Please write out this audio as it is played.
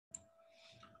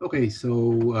Okay,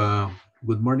 so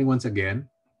good morning once again.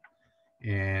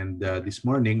 And this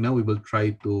morning, now we will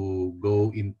try to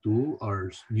go into our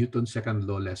Newton's second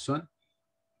law lesson.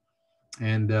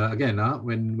 And again,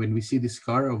 when we see this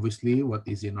car, obviously what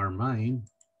is in our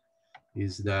mind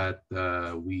is that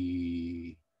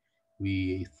we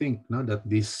think that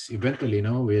this eventually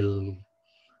will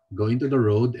go into the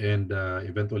road and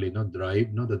eventually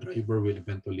drive. The driver will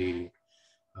eventually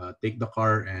take the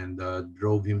car and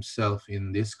drove himself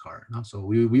in this car. No? So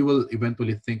we will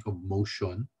eventually think of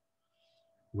motion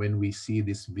when we see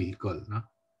this vehicle. No?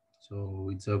 So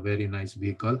it's a very nice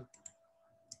vehicle.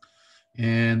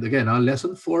 And again,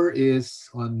 lesson 4 is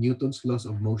on Newton's laws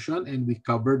of motion, and we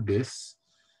covered this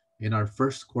in our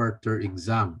first quarter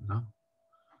exam. No?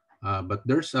 But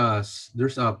there's a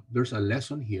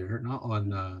lesson here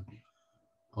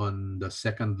on the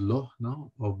second law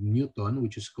of Newton,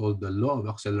 which is called the law of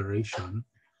acceleration,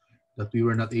 that we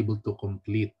were not able to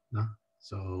complete. No?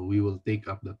 So we will take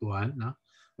up that one. No?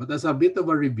 But as a bit of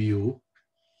a review,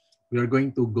 we are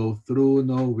going to go through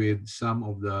with some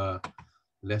of the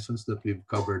lessons that we've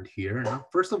covered here. No?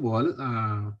 First of all,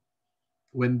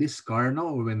 when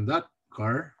that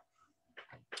car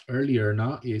earlier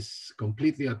is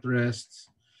completely at rest,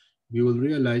 we will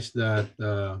realize that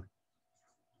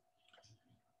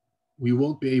we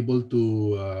won't be able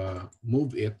to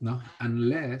move it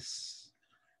unless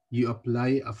you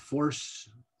apply a force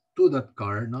to that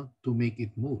car to make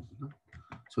it move. No?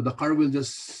 So the car will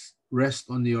just rest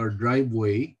on your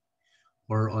driveway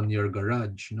or on your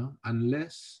garage,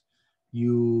 unless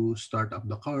you start up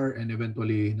the car and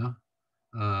eventually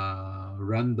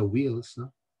run the wheels,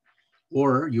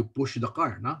 or you push the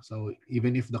car. So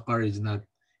even if the car is not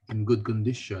in good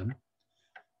condition,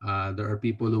 there are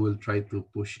people who will try to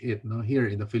push it. Here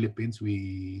in the Philippines,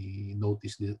 we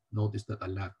notice that a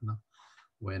lot.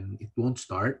 When it won't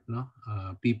start,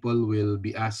 people will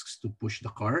be asked to push the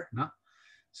car.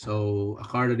 So a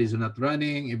car that is not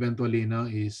running eventually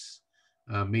is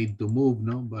made to move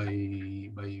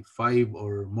by 5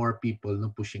 or more people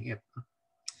pushing it.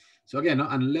 So again,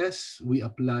 unless we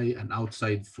apply an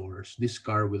outside force, this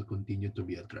car will continue to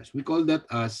be at rest. We call that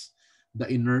as the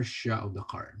inertia of the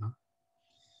car.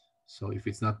 So if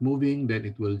it's not moving, then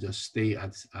it will just stay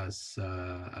as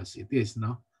it is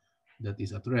that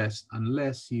is at rest,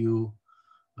 unless you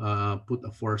put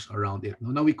a force around it.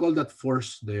 Now we call that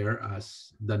force there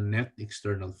as the net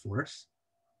external force.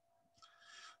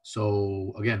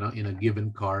 So again, in a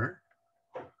given car,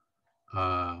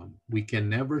 we can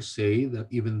never say that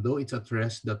even though it's at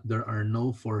rest, that there are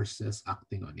no forces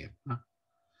acting on it.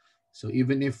 So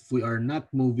even if we are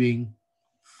not moving,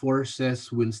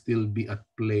 forces will still be at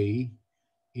play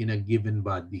in a given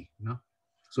body.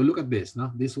 So look at this.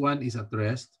 This one is at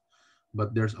rest,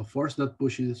 but there's a force that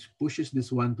pushes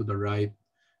this one to the right,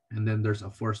 and then there's a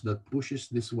force that pushes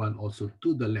this one also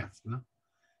to the left.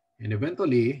 And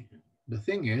eventually, the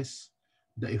thing is,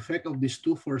 the effect of these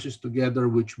two forces together,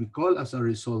 which we call as a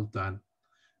resultant,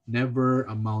 never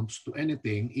amounts to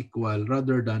anything equal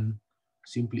rather than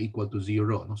simply equal to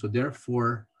 0. So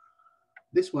therefore,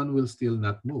 this one will still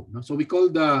not move. So we call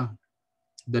the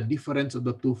difference of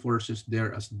the two forces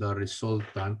there as the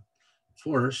resultant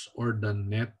force or the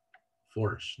net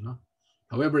force.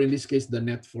 However, in this case, the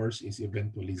net force is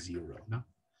eventually 0.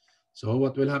 So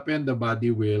what will happen? The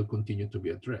body will continue to be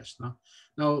at rest.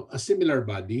 Now, a similar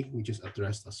body, which is at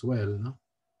rest as well,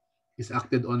 is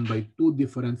acted on by two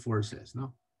different forces.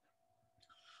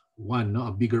 One, a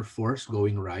bigger force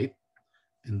going right,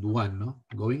 and one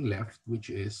going left, which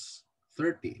is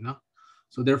 30.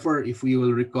 So therefore, if we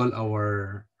will recall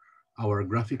our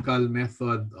graphical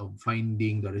method of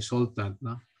finding the resultant,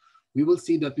 we will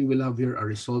see that we will have here a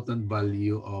resultant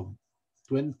value of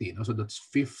 20. So that's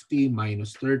 50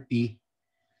 minus 30,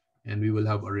 and we will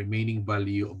have a remaining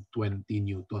value of 20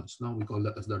 newtons. We call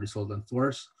that as the resultant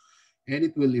force, and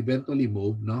it will eventually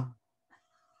move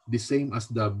the same as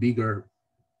the bigger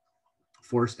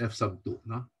force F sub 2.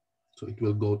 So it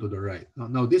will go to the right.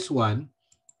 Now this one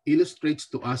illustrates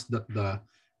to us that the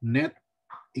net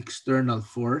external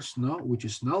force, which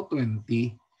is now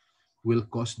 20, will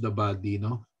cause the body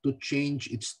to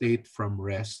change its state from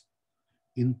rest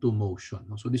into motion.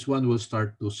 So this one will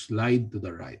start to slide to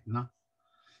the right.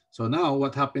 So now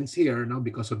what happens here,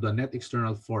 because of the net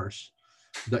external force,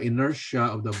 the inertia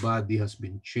of the body has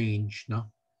been changed,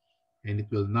 and it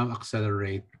will now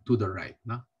accelerate to the right.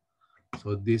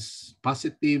 So this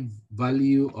positive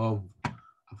value of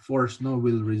a force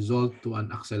will result to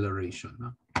an acceleration.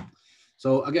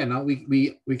 So again,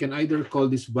 we can either call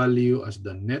this value as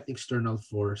the net external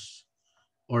force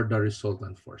or the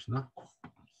resultant force.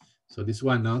 So this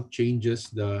one now changes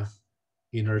the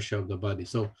inertia of the body.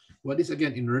 So what is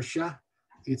again inertia?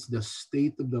 It's the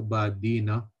state of the body,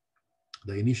 no?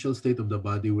 The initial state of the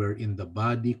body wherein the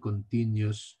body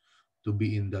continues to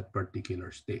be in that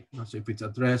particular state. No? So if it's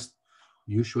at rest,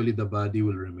 usually the body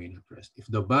will remain at rest. If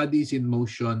the body is in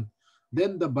motion,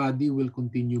 then the body will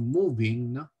continue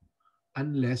moving, no?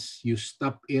 Unless you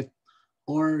stop it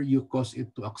or you cause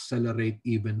it to accelerate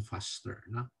even faster.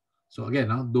 No? So again,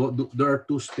 there are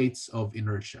two states of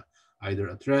inertia, either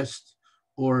at rest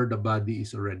or the body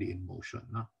is already in motion.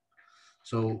 No?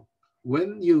 So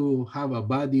when you have a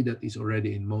body that is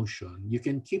already in motion, you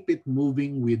can keep it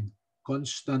moving with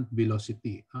constant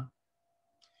velocity. Huh?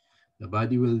 The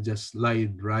body will just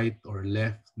slide right or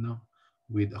left, no,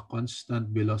 with a constant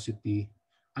velocity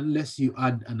unless you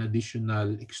add an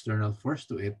additional external force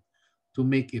to it to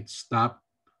make it stop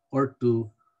or to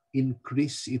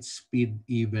increase its speed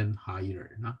even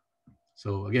higher. No?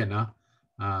 So again,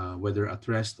 whether at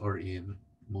rest or in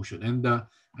motion. And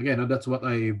again, that's what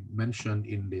I mentioned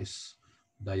in this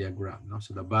diagram. No?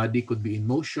 So the body could be in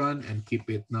motion and keep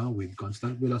it now with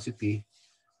constant velocity,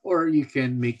 or you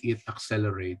can make it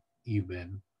accelerate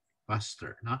even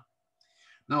faster. No?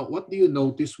 Now, what do you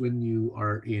notice when you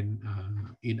are in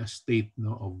a state,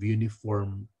 no, of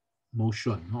uniform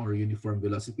motion, no, or uniform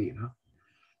velocity? No?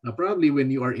 Now, probably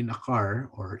when you are in a car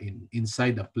or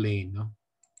inside a plane, no,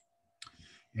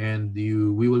 and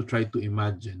we will try to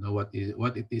imagine, no, what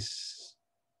it is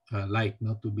like,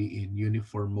 not to be in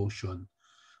uniform motion.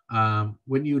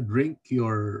 When you drink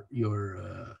your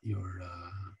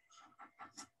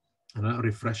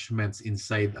refreshments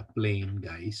inside a plane,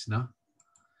 guys, no,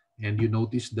 and you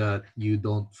notice that you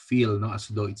don't feel, no, as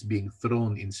though it's being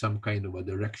thrown in some kind of a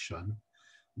direction,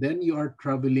 then you are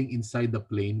traveling inside the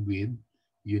plane with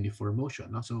uniform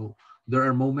motion. No? So there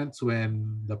are moments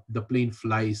when the plane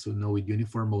flies, you know, with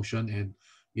uniform motion, and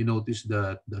you notice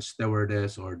that the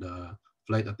stewardess or the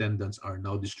flight attendants are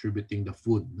now distributing the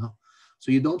food. No?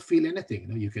 So you don't feel anything.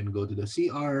 No? You can go to the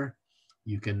CR,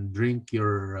 you can drink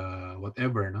your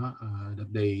whatever, no?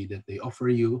 That they offer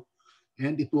you,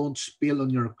 and it won't spill on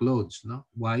your clothes. No?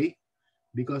 Why?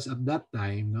 Because at that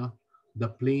time, no, the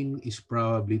plane is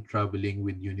probably traveling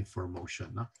with uniform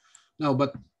motion. No? Now,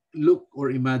 but look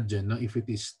or imagine, no, if it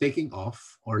is taking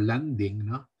off or landing,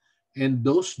 no, and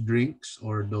those drinks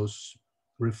or those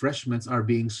refreshments are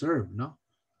being served. No?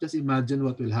 Just imagine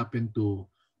what will happen to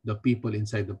the people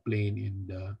inside the plane,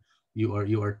 and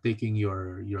you are taking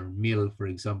your meal, for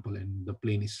example, and the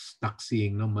plane is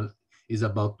taxiing, no, is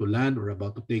about to land or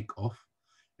about to take off,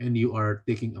 and you are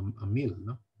taking a meal.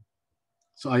 No?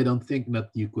 So I don't think that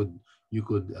you could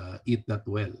eat that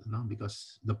well, no,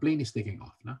 because the plane is taking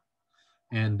off, no,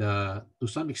 and to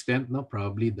some extent, no,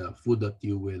 probably the food that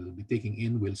you will be taking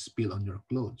in will spill on your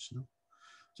clothes, no.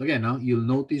 So again, now you'll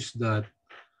notice that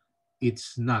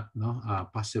it's not, no,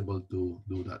 possible to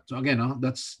do that. So again, no,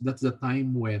 that's the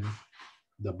time when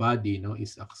the body, no,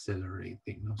 is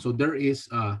accelerating, no. So there is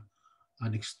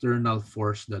an external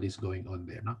force that is going on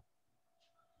there, no.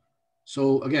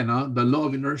 So again, the law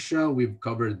of inertia, we've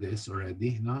covered this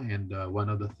already. No? And one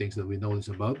of the things that we notice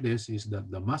about this is that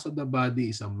the mass of the body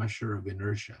is a measure of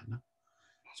inertia. No?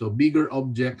 So bigger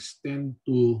objects tend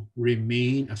to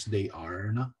remain as they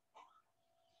are, no?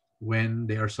 When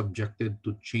they are subjected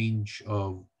to change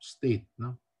of state.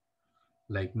 No?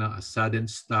 Like, no, a sudden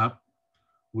stop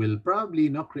will probably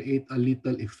not create a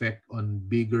little effect on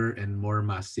bigger and more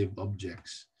massive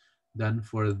objects than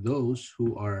for those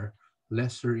who are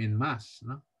lesser in mass.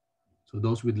 No? So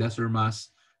those with lesser mass,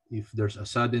 if there's a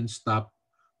sudden stop,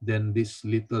 then these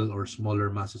little or smaller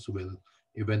masses will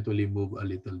eventually move a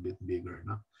little bit bigger.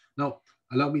 No? Now,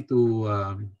 allow me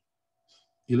to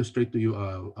illustrate to you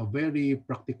a very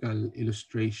practical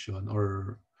illustration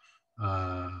or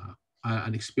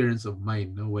an experience of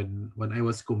mine, no? When I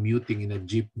was commuting in a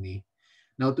jeepney.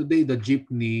 Now today, the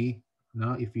jeepney,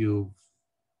 no, if you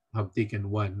have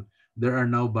taken one, there are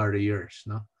now barriers.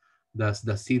 No?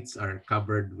 The seats are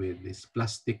covered with these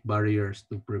plastic barriers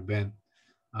to prevent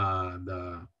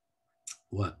the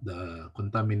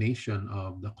contamination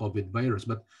of the COVID virus.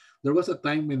 But there was a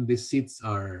time when these seats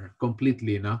are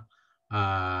completely, no,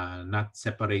 not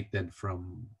separated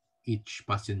from each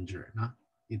passenger. No?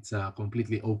 It's a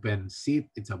completely open seat.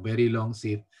 It's a very long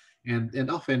seat, and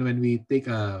often when we take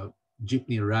a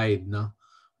jeepney ride, no,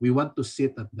 we want to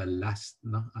sit at the last,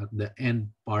 no, at the end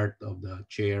part of the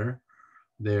chair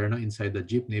there, no, inside the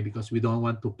jeepney, because we don't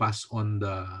want to pass on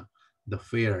the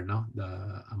fare, no,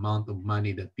 the amount of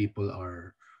money that people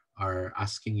are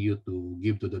asking you to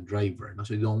give to the driver. No?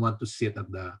 So you don't want to sit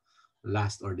at the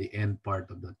last or the end part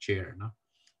of the chair. No?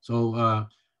 So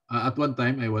at one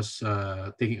time I was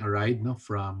taking a ride, no,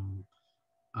 from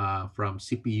from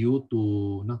CPU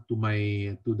to no,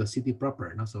 to the city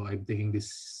proper. No? So I'm taking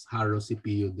this Haro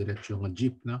CPU direction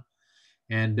jeep. No?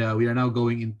 And we are now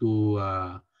going into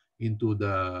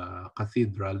the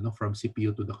cathedral, no, from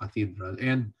CPU to the cathedral.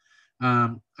 And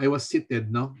I was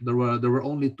seated, no, there were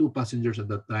only two passengers at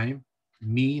that time,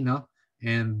 me, no,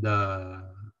 and the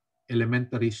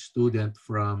elementary student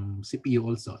from CPU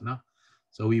also, no.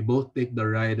 So we both take the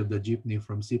ride of the jeepney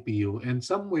from CPU, and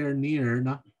somewhere near,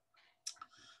 no,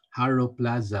 Haro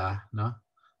Plaza, no,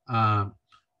 um,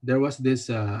 there was this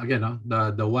again,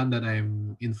 no, the one that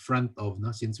I'm in front of,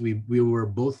 no, since we were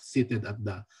both seated at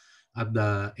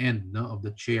the end, no, of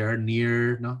the chair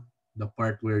near, no, the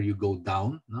part where you go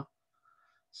down, no.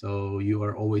 So you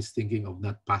are always thinking of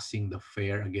not passing the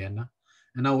fare again, no?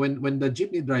 And now when the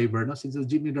jeepney driver, no, since the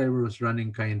jeepney driver was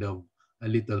running kind of a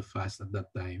little fast at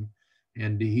that time,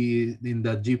 and he in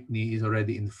the jeepney is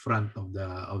already in front of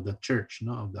the church,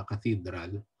 no, of the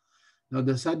cathedral.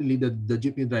 Now, suddenly the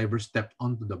jeepney driver stepped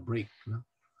onto the brake, no?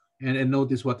 And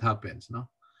notice what happens. No?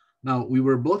 Now, we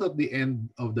were both at the end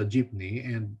of the jeepney,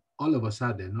 and all of a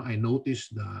sudden, no, I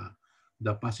noticed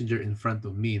the passenger in front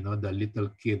of me, no, the little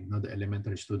kid, no, the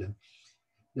elementary student,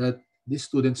 that this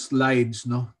student slides,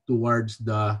 no, towards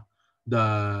the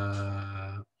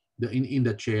in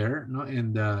the chair, no,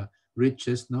 and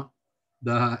reaches, no,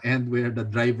 the end where the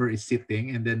driver is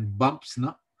sitting, and then bumps,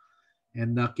 no,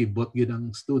 and nakibot yun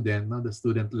ang student, no? The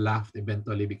student laughed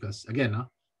eventually because, again, no?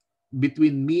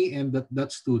 Between me and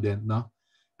that student, no?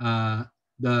 Uh,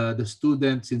 the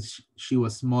student, since she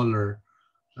was smaller,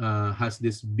 has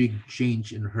this big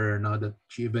change in her, no? That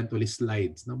she eventually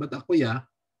slides, no? But ako, yeah,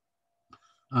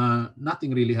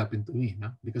 nothing really happened to me,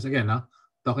 no? Because again, no?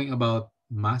 Talking about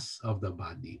mass of the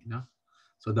body, no?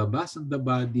 So the mass of the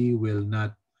body will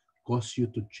not cause you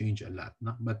to change a lot.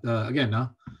 No? But again, no?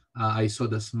 I saw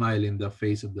the smile in the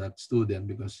face of that student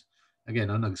because, again,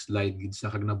 no? Nag-slide gid sa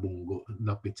kag nabunggo,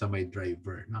 lapit sa my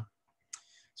driver. No?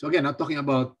 So again, no? Talking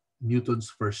about Newton's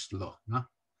first law. No?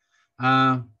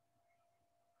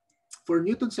 For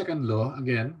Newton's second law,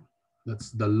 again,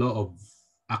 that's the law of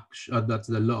action. That's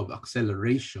the law of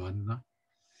acceleration. No?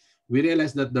 We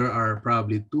realize that there are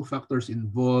probably two factors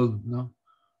involved, no,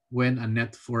 when a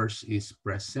net force is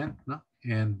present, no,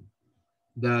 and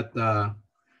that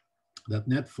that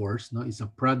net force, no, is a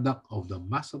product of the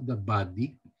mass of the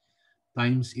body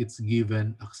times its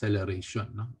given acceleration.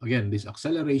 No? Again, this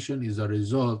acceleration is a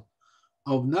result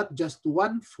of not just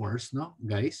one force, no,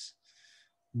 guys,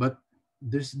 but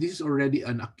this is already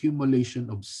an accumulation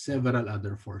of several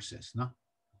other forces. No?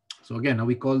 So again,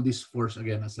 we call this force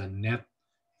again as a net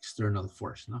external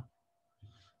force. No?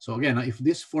 So again, if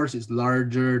this force is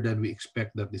larger, then we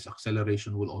expect that this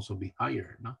acceleration will also be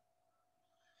higher. No?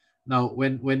 Now,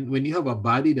 when you have a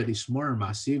body that is more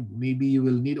massive, maybe you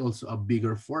will need also a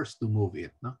bigger force to move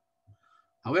it. No?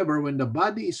 However, when the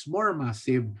body is more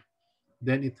massive,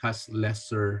 then it has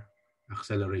lesser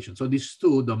acceleration. So these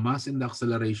two, the mass and the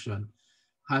acceleration,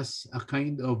 has a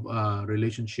kind of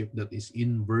relationship that is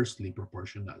inversely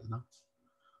proportional. No?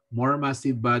 More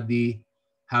massive body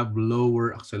have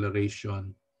lower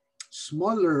acceleration.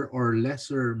 Smaller or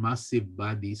lesser massive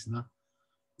bodies, no,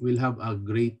 will have a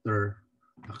greater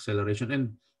acceleration.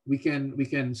 And we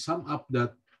can sum up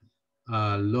that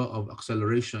law of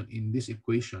acceleration in this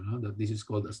equation, no, that this is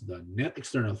called as the net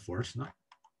external force. No?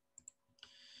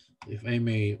 If I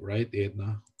may write it.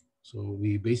 No? So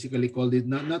we basically called it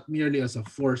not merely as a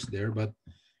force there, but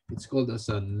it's called as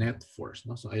a net force.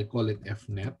 No? So I call it F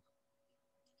net.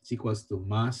 It's equals to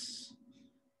mass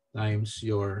times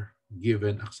your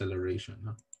given acceleration.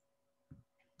 No?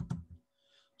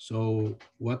 So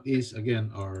what is, again,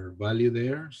 our value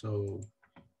there? So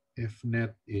F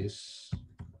net is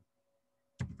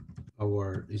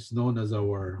known as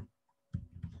our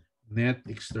net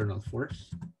external force.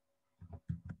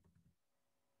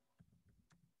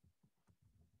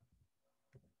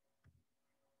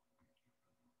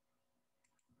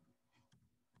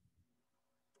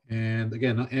 And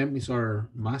again, M is our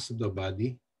mass of the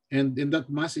body. And in that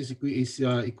mass is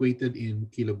equated in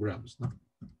kilograms. No?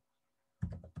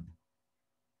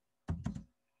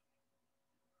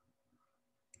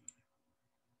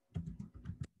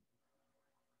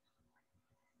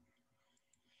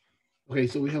 Okay,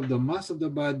 so we have the mass of the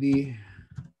body,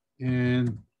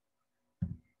 and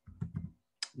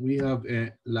we have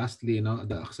lastly, no,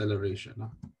 the acceleration. No?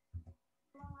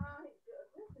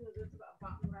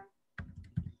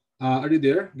 Are you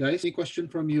there, guys? Any question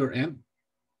from your end?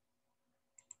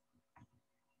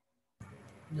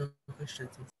 No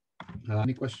questions.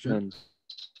 Any question? None,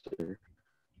 sir.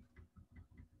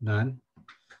 None?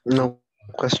 No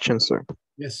question, sir.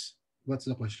 Yes. What's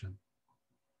the question?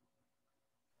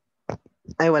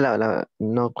 Ay, wala.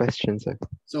 No questions, sir.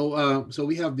 So so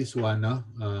we have this one,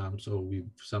 so we've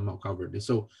somehow covered this.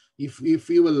 So if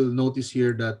you will notice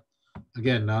here that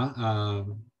again, a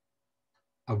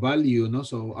value, no,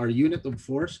 so our unit of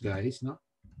force, guys, no,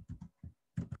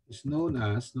 is known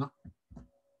as, no,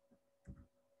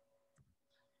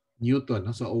 Newton.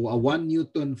 No? So a 1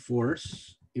 Newton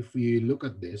force, if we look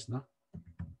at this, no,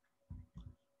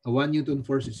 a 1 Newton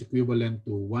force is equivalent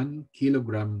to 1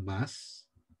 kilogram mass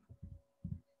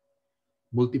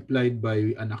multiplied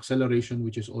by an acceleration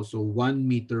which is also 1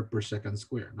 meter per second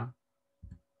square. No?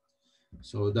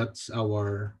 So that's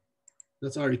our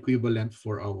equivalent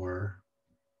for our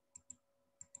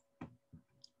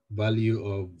value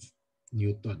of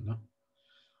Newton. No?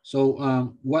 So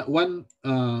one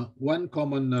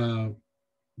common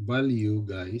value,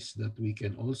 guys, that we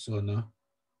can also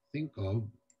think of.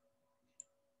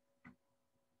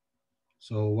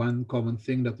 So one common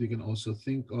thing that we can also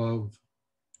think of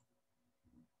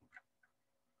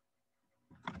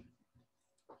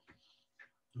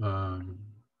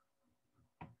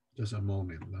just a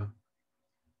moment. No?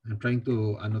 I'm trying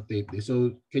to annotate this.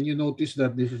 So can you notice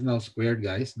that this is now squared,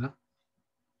 guys? No?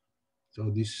 So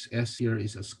this S here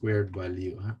is a squared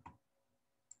value. Huh?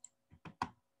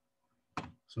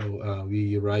 So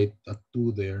we write a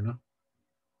 2 there. No?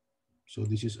 So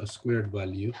this is a squared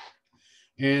value.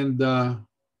 And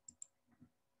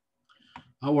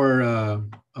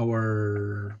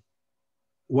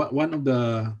one of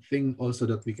the thing also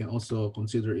that we can also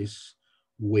consider is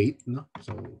weight. No?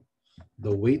 So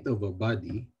the weight of a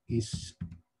body is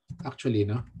actually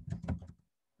a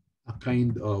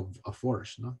kind of a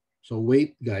force. No? So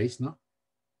weight, guys, no?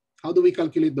 How do we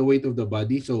calculate the weight of the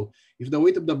body? So if the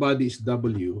weight of the body is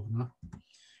W, no?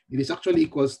 It is actually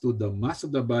equals to the mass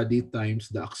of the body times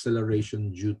the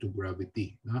acceleration due to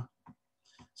gravity. No?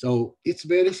 So it's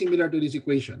very similar to this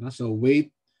equation. No? So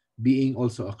weight being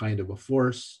also a kind of a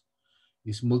force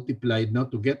is multiplied now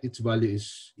to get its value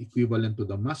is equivalent to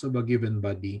the mass of a given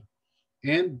body.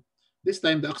 And this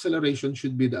time the acceleration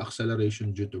should be the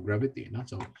acceleration due to gravity. No?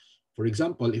 So for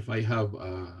example, if I have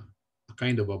a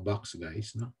kind of a box,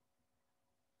 guys, no?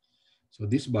 So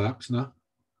this box, no,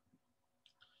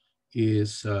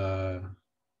 is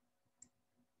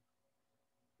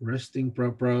resting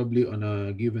probably on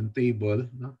a given table,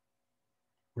 no,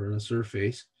 or on a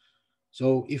surface.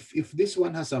 So if this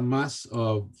one has a mass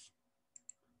of,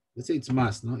 let's say its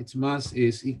mass, no, its mass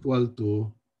is equal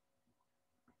to,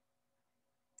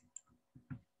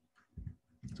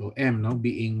 so M, no,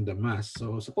 being the mass.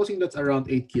 So supposing that's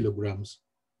around 8 kilograms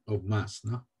of mass,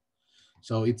 no.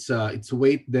 So its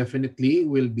weight definitely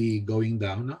will be going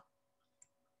down. No?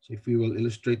 So if we will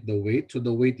illustrate the weight, so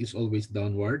the weight is always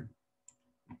downward.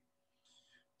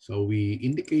 So we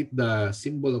indicate the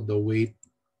symbol of the weight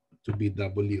to be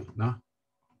W. No?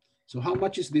 So how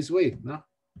much is this weight? No?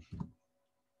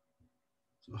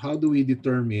 So how do we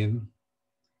determine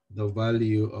the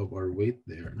value of our weight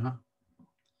there? No?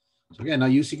 So again, now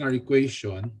using our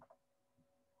equation,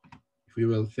 if we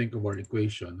will think of our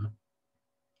equation. No?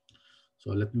 So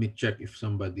let me check if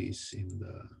somebody is in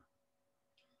the...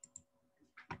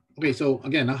 Okay, so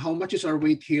again, how much is our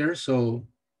weight here? So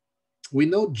we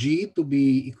know G to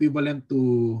be equivalent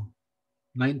to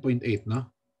 9.8, no?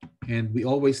 And we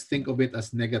always think of it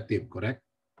as negative, correct?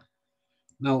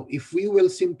 Now, if we will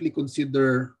simply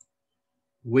consider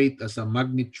weight as a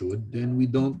magnitude, then we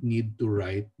don't need to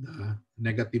write the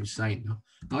negative sign. No?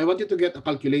 Now, I want you to get a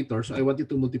calculator. So I want you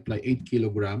to multiply 8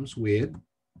 kilograms with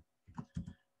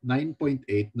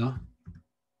 9.8, no?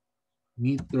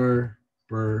 Meter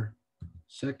per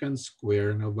second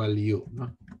square na value.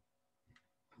 No?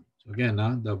 So again,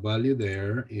 the value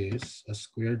there is a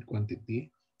squared quantity.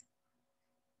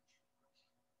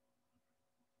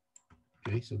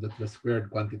 Okay, so that's the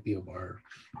squared quantity of our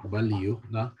value.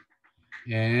 No?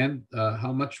 And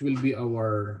how much will be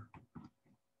our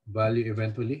value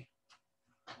eventually?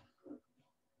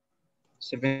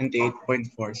 78.4.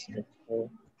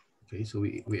 Okay, so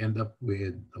we end up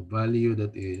with a value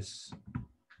that is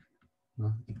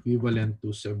equivalent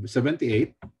to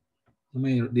 78.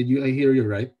 Did I hear you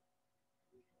right?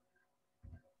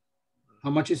 How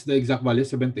much is the exact value?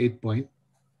 78.4.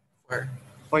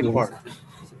 0.4.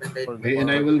 Okay,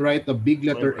 and I will write a big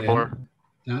letter N.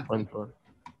 0.4.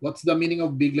 What's the meaning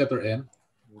of big letter N?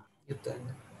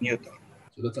 Newton.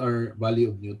 So that's our value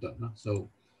of Newton. No? So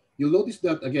you'll notice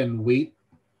that again, weight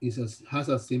has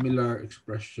a similar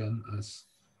expression as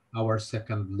our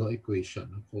second law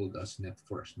equation called as net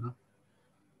force. No?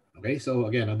 Okay, so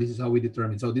again, this is how we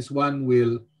determine. So this one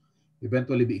will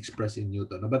eventually be expressed in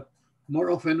Newton. But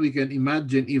more often we can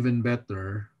imagine even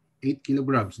better 8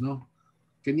 kilograms. No,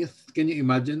 Can you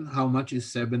imagine how much is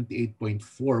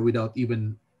 78.4 without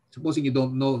even supposing you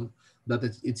don't know that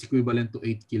it's equivalent to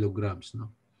 8 kilograms, no?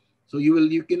 So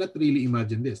you cannot really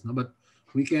imagine this, no? But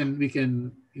we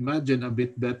can imagine a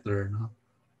bit better, no?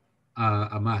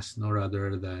 A mass, no,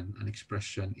 rather than an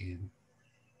expression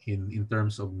in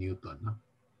terms of Newton, no?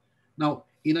 Now,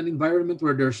 in an environment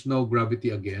where there's no gravity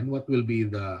again, what will be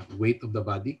the weight of the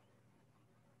body?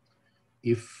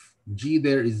 If G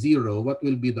there is 0, what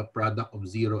will be the product of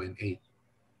 0 and 8?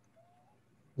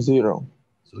 0.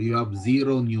 So you have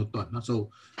 0 Newton. No?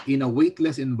 So in a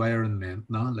weightless environment,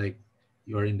 no, like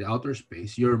you're in the outer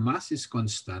space, your mass is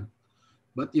constant,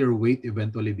 but your weight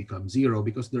eventually becomes 0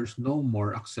 because there's no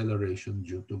more acceleration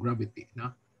due to gravity.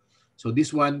 No? So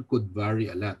this one could vary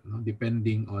a lot, no?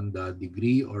 Depending on the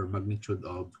degree or magnitude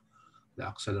of the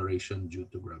acceleration due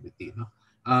to gravity. No?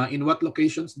 In what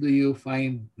locations do you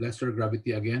find lesser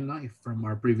gravity again, no? If from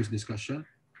our previous discussion?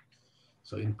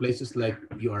 So in places like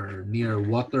you are near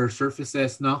water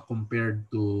surfaces, no? Compared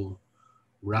to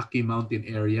rocky mountain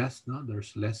areas, no?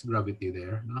 There's less gravity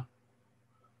there. No?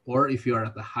 Or if you are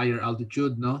at a higher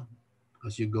altitude, no?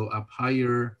 As you go up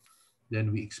higher,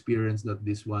 then we experience that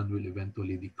this one will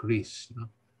eventually decrease. No?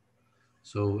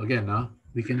 So again,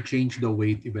 we can change the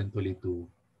weight eventually to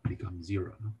become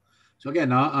 0. No? So again,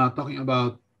 talking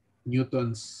about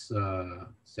Newton's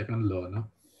second law. No?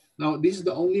 Now, this is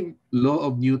the only law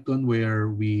of Newton where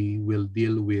we will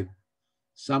deal with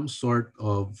some sort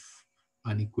of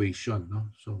an equation. No?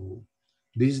 So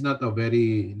this is not a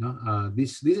very,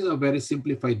 this is a very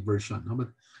simplified version. No?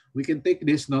 But we can take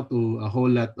this to a whole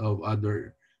lot of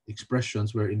other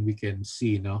expressions wherein we can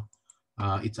see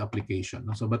its application.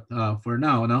 No? So, but for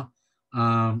now,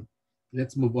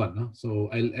 let's move on. No? So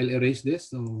I'll erase this.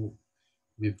 So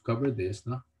we've covered this.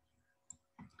 No?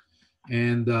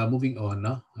 And moving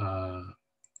on,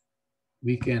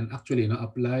 we can actually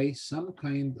apply some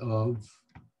kind of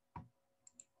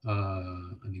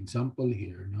an example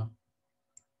here,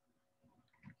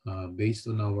 based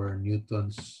on our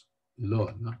Newton's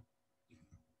law.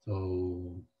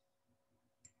 So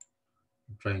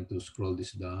I'm trying to scroll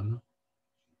this down.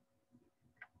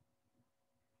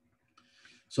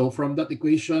 So from that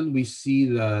equation, we see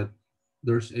that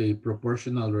there's a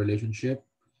proportional relationship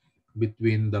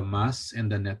between the mass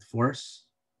and the net force,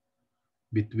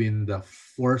 between the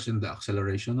force and the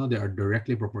acceleration. They are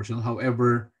directly proportional.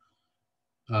 However,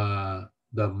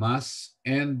 the mass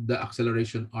and the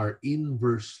acceleration are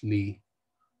inversely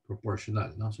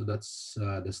proportional. So that's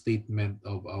the statement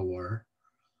of our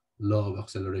law of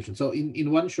acceleration. So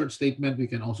in one short statement, we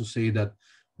can also say that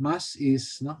mass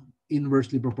is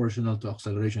inversely proportional to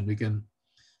acceleration. We can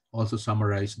also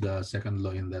summarize the second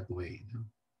law in that way.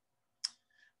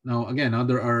 Now, again,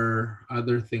 there are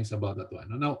other things about that one.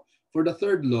 Now, for the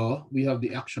third law, we have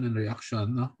the action and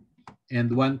reaction.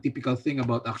 And one typical thing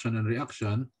about action and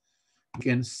reaction, you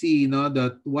can see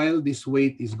that while this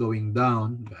weight is going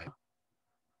down,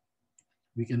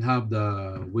 we can have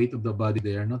the weight of the body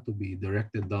there to be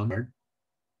directed downward.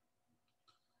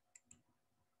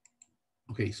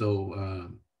 Okay, so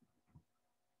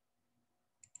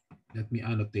let me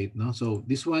annotate now. So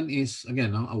this one is,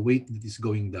 again, a weight that is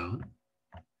going down.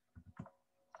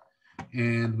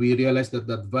 And we realize that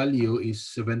that value is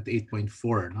 78.4.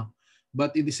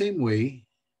 But in the same way,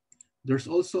 there's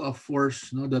also a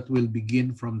force that will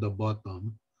begin from the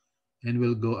bottom and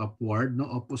will go upward,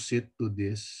 opposite to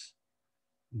this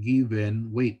given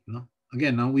weight.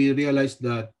 Again, now we realize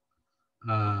that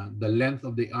the length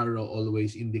of the arrow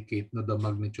always indicate the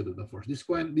magnitude of the force. This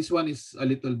one is a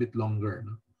little bit longer.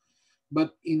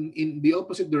 But in the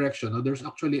opposite direction, there's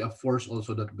actually a force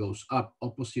also that goes up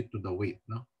opposite to the weight.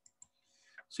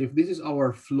 So if this is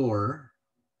our floor,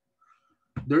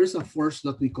 there is a force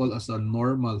that we call as a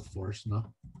normal force,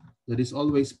 that is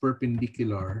always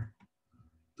perpendicular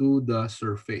to the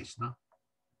surface.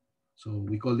 So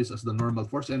we call this as the normal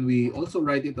force, and we also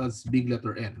write it as big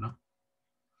letter N.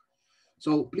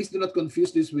 So please do not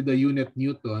confuse this with the unit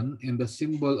Newton and the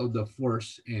symbol of the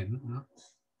force N.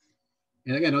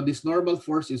 And again, this normal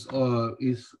force is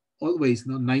always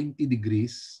 90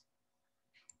 degrees.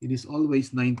 It is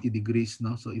always 90 degrees.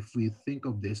 So if we think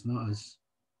of this as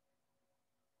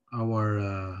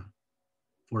our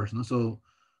force. So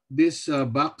this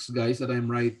box, guys, that I'm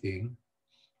writing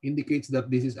indicates that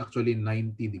this is actually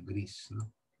 90 degrees.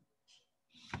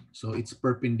 So it's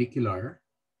perpendicular.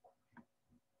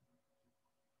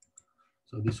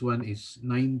 So this one is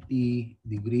 90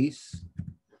 degrees,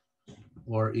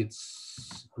 or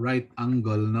it's right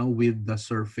angle with the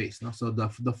surface. So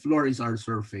the floor is our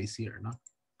surface here.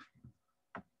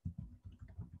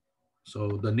 So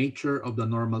the nature of the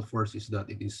normal force is that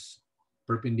it is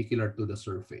perpendicular to the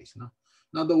surface. No?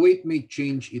 Now the weight may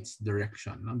change its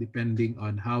direction, no? Depending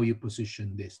on how you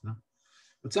position this. No?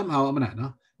 But somehow,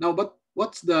 no? Now, but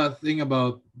what's the thing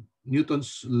about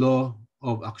Newton's law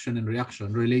of action and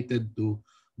reaction related to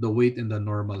the weight and the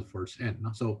normal force N?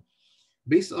 No? So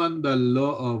based on the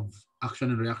law of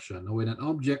action and reaction, when an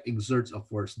object exerts a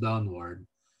force downward,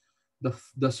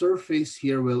 the surface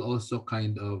here will also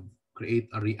kind of create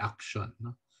a reaction.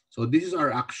 No? So this is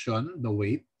our action, the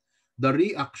weight. The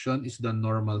reaction is the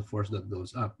normal force that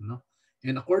goes up. No?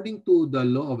 And according to the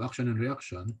law of action and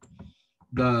reaction,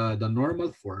 the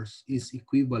normal force is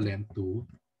equivalent to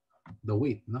the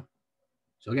weight. No?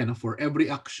 So again, for every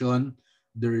action,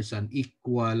 there is an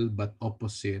equal but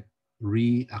opposite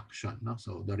reaction. No?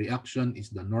 So the reaction is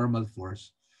the normal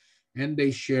force, and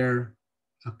they share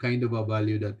a kind of a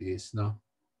value that is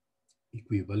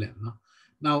equivalent. No?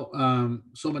 Now,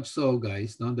 so much so,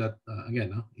 guys, that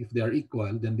again, if they are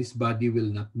equal, then this body will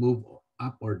not move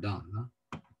up or down. No?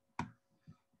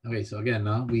 Okay, so again,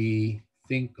 we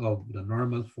think of the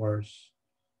normal force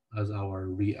as our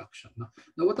reaction. No?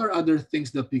 Now, what are other things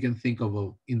that we can think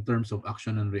of in terms of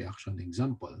action and reaction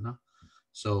example? No?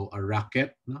 So a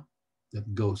rocket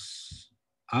that goes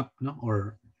up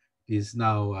or is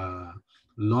now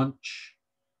launched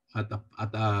at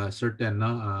a certain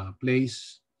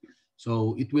place.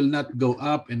 So it will not go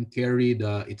up and carry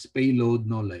its payload,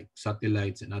 like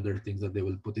satellites and other things that they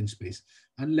will put in space,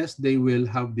 unless they will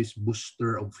have this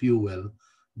booster of fuel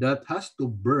that has to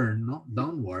burn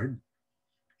downward.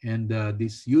 And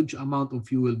this huge amount of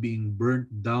fuel being burnt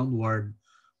downward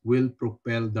will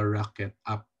propel the rocket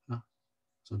up.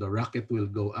 So the rocket will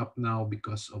go up now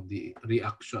because of the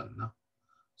reaction.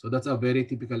 So that's a very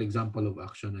typical example of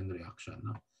action and reaction.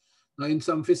 Now in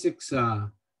some physics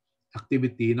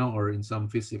activity or in some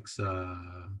physics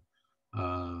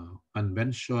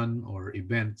convention or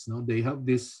events, they have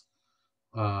this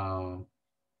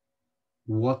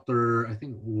water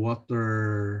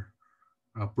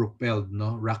propelled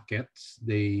rockets.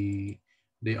 They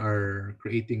are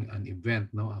creating an event,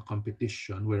 a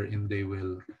competition wherein they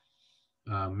will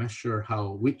measure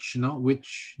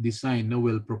which design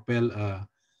will propel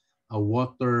a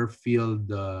water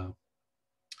filled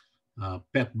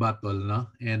pet bottle,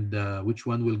 and which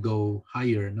one will go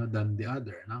higher than the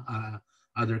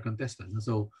other contestant.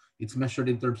 So it's measured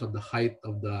in terms of the height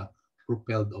of the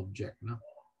propelled object.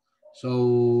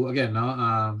 So again,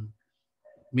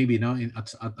 maybe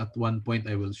at one point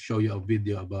I will show you a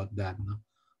video about that.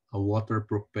 A water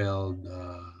propelled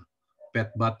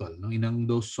pet bottle. In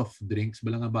those soft drinks,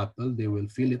 balanga bottle, they will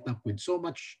fill it up with so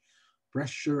much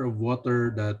pressure of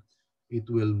water that it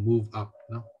will move up.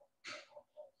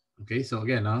 Okay, so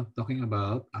again, talking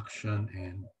about action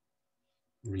and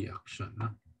reaction.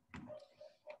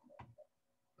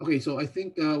 Okay, so I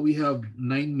think we have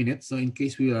 9 minutes. So in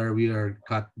case we are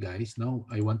cut, guys, now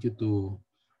I want you to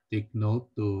take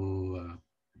note to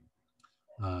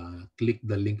click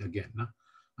the link again.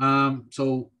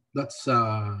 So that's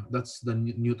the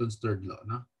Newton's third law.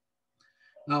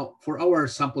 Now for our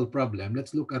sample problem,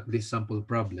 let's look at this sample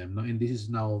problem. And this is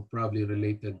now probably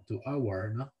related to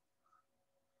our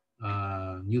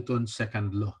Newton's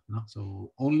second law.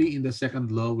 So only in the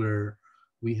second law where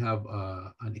we have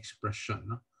an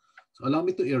expression. So allow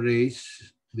me to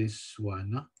erase this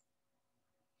one.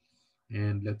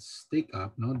 And let's take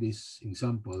up this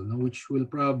example, which will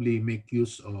probably make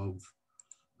use of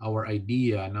our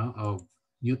idea of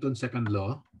Newton's second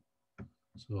law.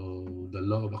 So the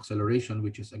law of acceleration,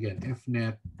 which is again F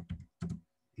net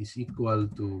is equal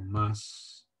to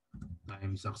mass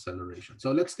times acceleration.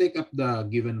 So let's take up the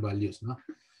given values.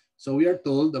 So we are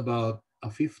told about a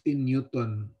 15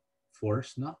 Newton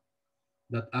force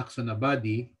that acts on a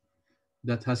body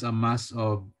that has a mass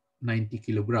of 90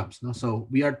 kilograms. So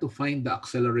we are to find the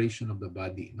acceleration of the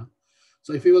body.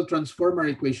 So if we will transform our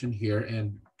equation here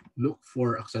and look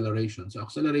for acceleration. So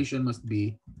acceleration must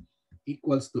be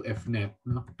equals to F net.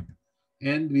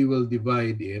 And we will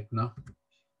divide it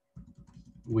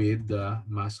with the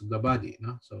mass of the body.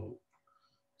 So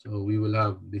we will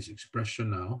have this expression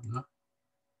now.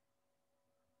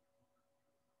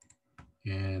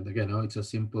 And again, it's a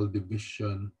simple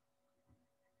division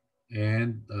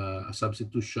and a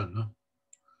substitution.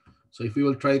 So if we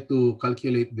will try to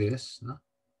calculate this,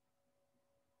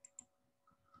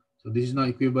 so this is now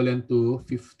equivalent to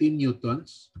 15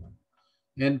 newtons.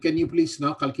 And can you please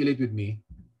now calculate with me?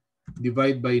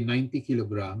 Divide by 90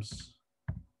 kilograms.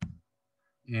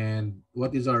 And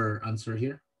what is our answer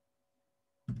here?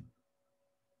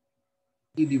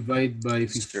 We divide by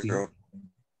 15. 0.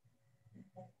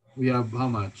 We have how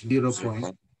much? 0.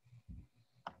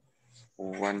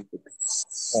 1.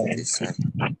 This sir.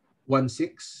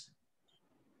 1.6.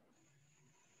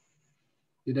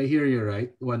 Did I hear you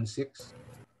right? 1.6.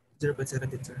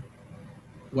 0.17, sir.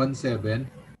 1.7.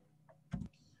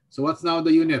 So what's now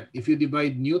the unit? If you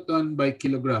divide Newton by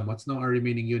kilogram, what's now our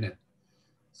remaining unit?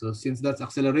 So since that's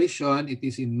acceleration, it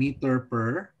is in meter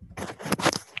per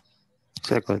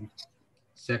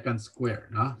second square.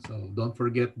 No? So don't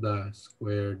forget the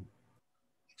squared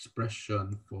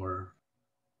expression for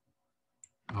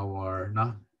our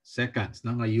seconds,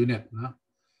 a unit. No?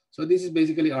 So this is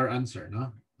basically our answer.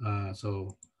 No?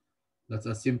 So that's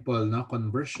a simple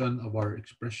conversion of our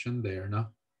expression there. No?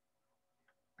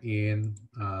 In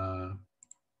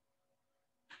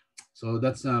so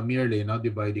that's merely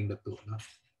dividing the two. No?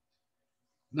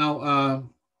 Now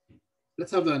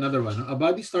let's have another one. A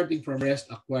body starting from rest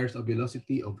acquires a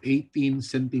velocity of 18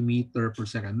 centimeter per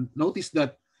second. Notice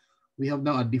that we have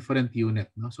now a different unit.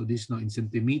 No? So this is now in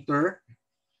centimeter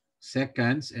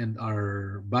seconds, and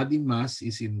our body mass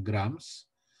is in grams.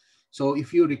 So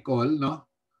if you recall,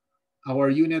 our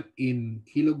unit in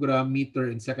kilogram, meter,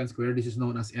 and second square, this is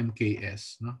known as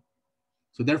MKS. No?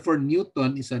 So therefore,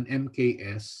 Newton is an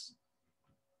MKS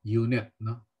unit.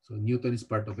 No? So Newton is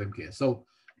part of MKS. So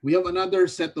we have another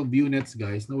set of units,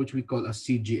 guys, which we call as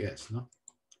CGS. No?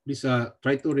 Please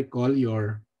try to recall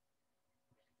your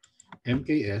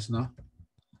MKS,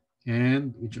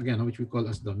 and which we call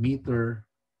as the meter,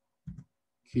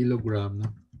 kilogram,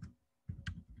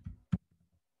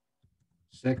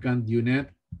 second unit,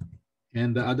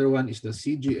 and the other one is the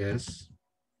CGS,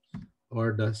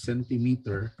 or the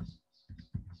centimeter,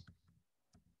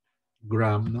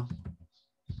 gram,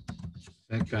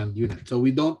 second unit. So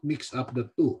we don't mix up the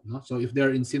two. So if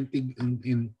they're in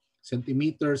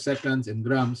centimeter, seconds, and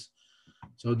grams,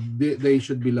 so they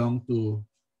should belong to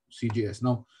CGS.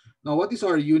 Now what is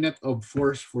our unit of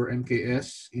force for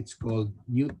MKS? It's called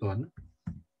Newton.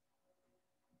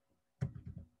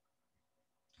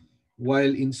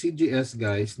 While in CGS,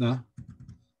 guys,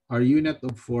 our unit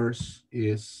of force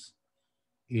is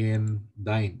in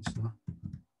dynes.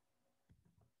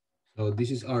 So this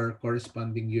is our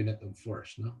corresponding unit of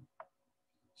force.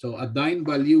 So a dyne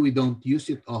value, we don't use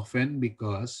it often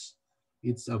because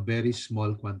it's a very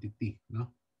small quantity.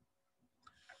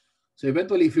 So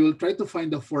eventually, if you will try to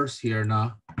find the force here,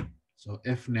 so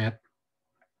F net,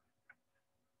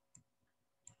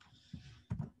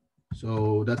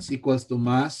 so that's equals to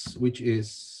mass, which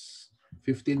is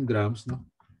 15 grams.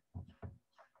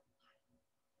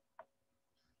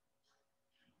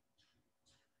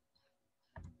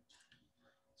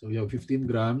 So we have 15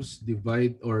 grams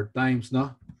divide or times.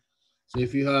 So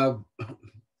if you have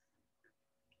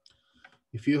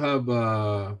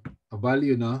a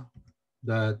value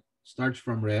that starts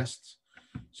from rest,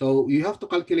 so you have to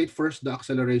calculate first the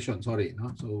acceleration. Sorry,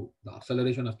 so the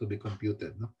acceleration has to be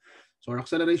computed. So our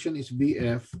acceleration is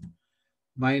BF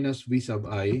minus V sub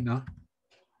I,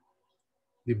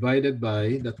 divided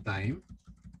by the time.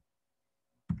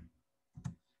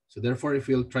 So therefore, if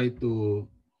you'll try to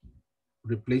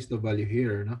replace the value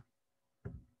here,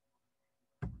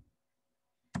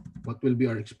 what will be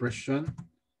our expression?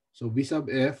 So V sub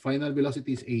F, final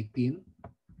velocity is 18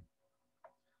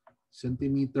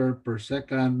 centimeter per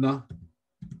second,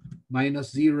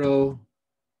 minus 0.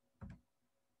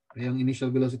 Yung initial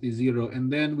velocity is 0.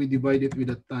 And then we divide it with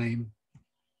the time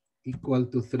equal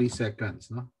to 3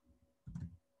 seconds.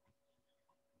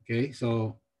 Okay,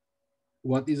 so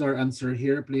what is our answer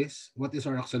here, please? What is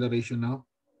our acceleration now?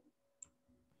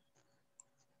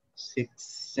 6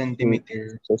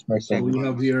 centimeter per So second. we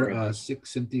have here 6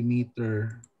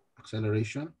 centimeter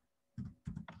acceleration.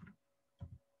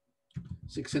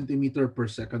 6 centimeter per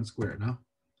second square.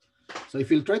 So if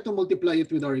you'll try to multiply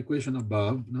it with our equation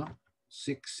above,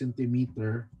 6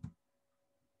 centimeter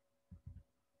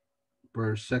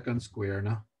per second square.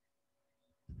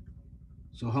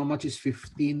 So how much is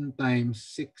 15 times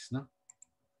 6?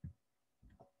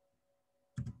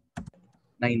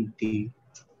 90.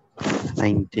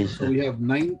 So we have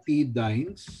 90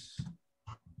 dynes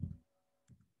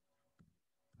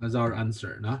as our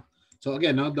answer. So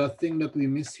again, the thing that we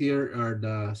miss here are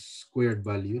the squared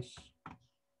values.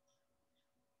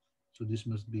 So this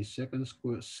must be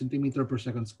centimeter per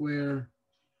second square.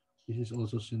 This is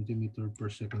also centimeter per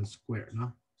second square.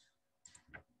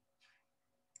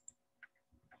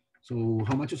 So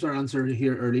how much is our answer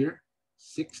here earlier?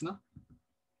 6,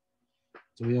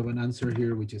 So we have an answer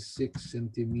here which is 6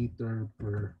 centimeter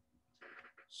per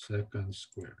second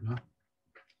square.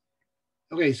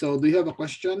 Okay, so do you have a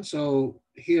question? So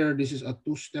here, this is a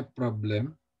two-step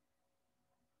problem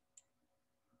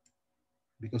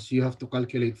because you have to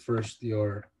calculate first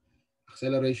your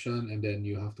acceleration, and then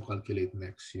you have to calculate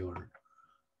next your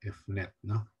F net.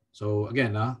 No? So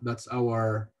again, that's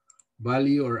our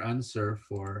value or answer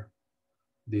for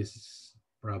this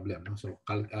problem. No? So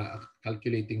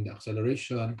calculating the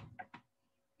acceleration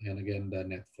and again the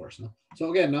net force. No? So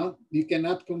again, you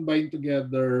cannot combine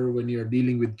together when you're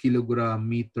dealing with kilogram,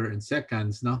 meter, and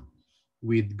seconds,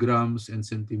 with grams and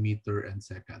centimeter and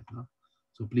second.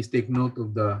 So please take note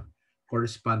of the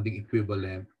corresponding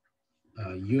equivalent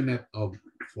unit of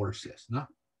forces.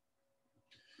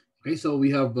 Okay, so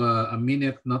we have a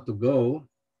minute not to go,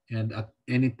 and at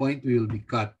any point we will be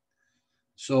cut.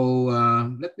 So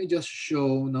let me just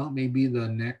show maybe the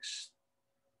next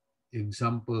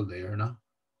example there.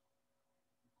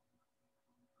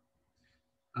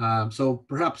 So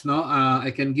perhaps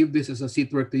I can give this as a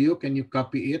seat work to you. Can you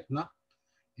copy it?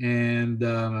 And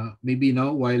maybe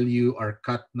while you are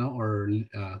cut or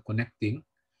connecting,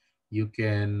 you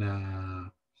can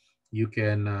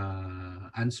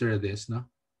answer this.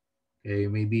 Okay,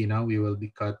 maybe now we will be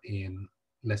cut in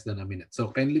less than a minute. So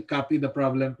kindly copy the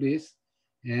problem, please,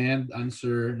 and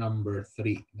answer number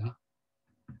 3.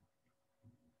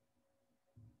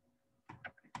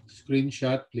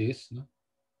 Screenshot, please.